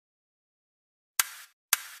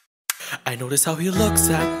I notice how he looks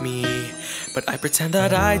at me, but I pretend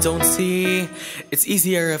that I don't see. It's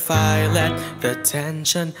easier if I let the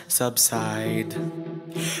tension subside.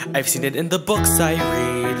 I've seen it in the books I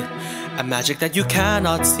read, a magic that you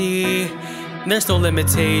cannot see. There's no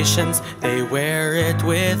limitations, they wear it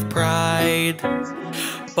with pride.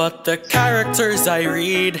 But the characters I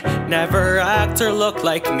read never act or look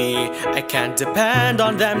like me. I can't depend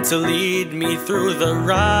on them to lead me through the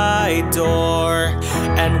right door.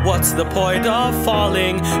 And what's the point of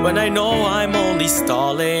falling when I know I'm only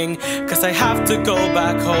stalling? 'Cause I have to go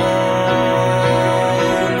back home,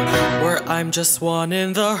 where I'm just one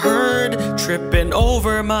in the herd, tripping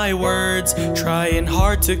over my words, trying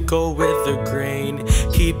hard to go with the grain,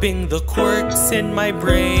 keeping the quirks in my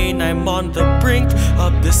brain. I'm on the brink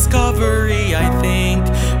of discovery, I think.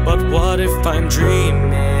 But what if I'm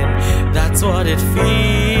dreaming? That's what it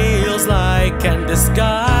feels like. And this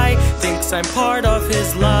guy thinks I'm part of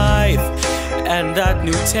his life, and that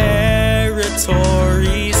new territory's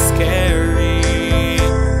scary.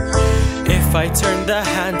 If I turn the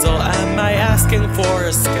handle, am I asking for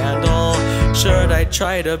a scandal? Should I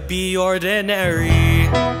try to be ordinary?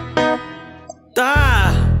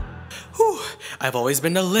 Whew. I've always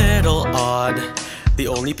been a little odd, the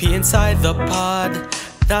only pea inside the pod.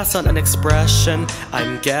 That's not an expression,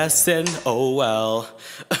 I'm guessing, oh well.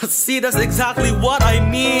 See, that's exactly what I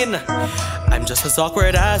mean. I'm just as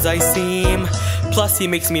awkward as I seem. Plus he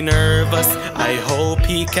makes me nervous, I hope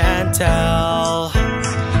he can tell.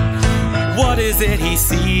 What is it he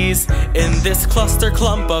sees in this cluster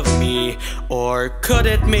clump of me? Or could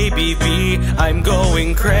it maybe be I'm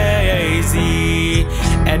going crazy?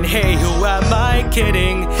 And hey, who am I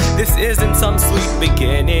kidding? This isn't some sweet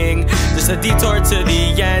beginning, just a detour to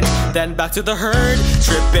the end, then back to the herd,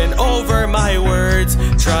 tripping over my words,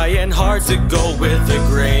 trying hard to go with the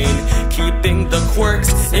grain, keeping the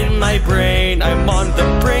quirks in my brain. I'm on the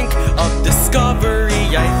brink of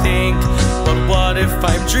discovery, I think. But what if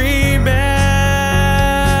I'm dreaming?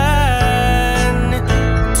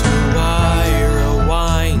 Do I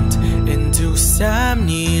rewind, induce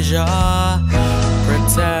amnesia,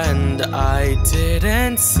 pretend I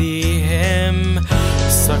didn't see him,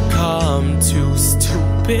 succumb to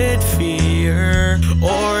stupid fear,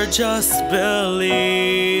 or just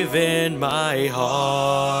believe in my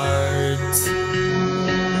heart?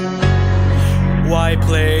 Why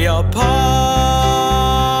play a part?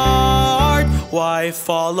 Why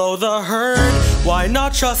follow the herd? Why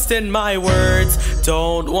not trust in my words?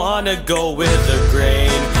 Don't wanna go with the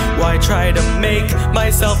grain. Why try to make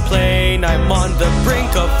myself plain? I'm on the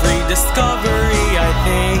brink of rediscovery, I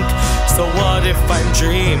think. So what if I'm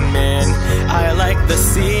dreaming? I like the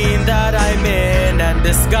scene that I'm in, and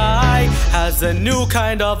this guy has a new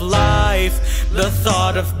kind of life. The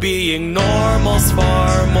thought of being normal's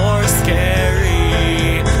far more scary.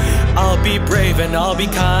 I'll be brave and I'll be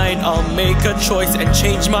kind, I'll make a choice and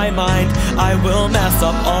change my mind. I will mess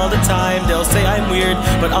up all the time, they'll say I'm weird,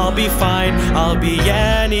 but I'll be fine. I'll be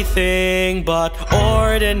anything but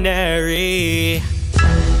ordinary.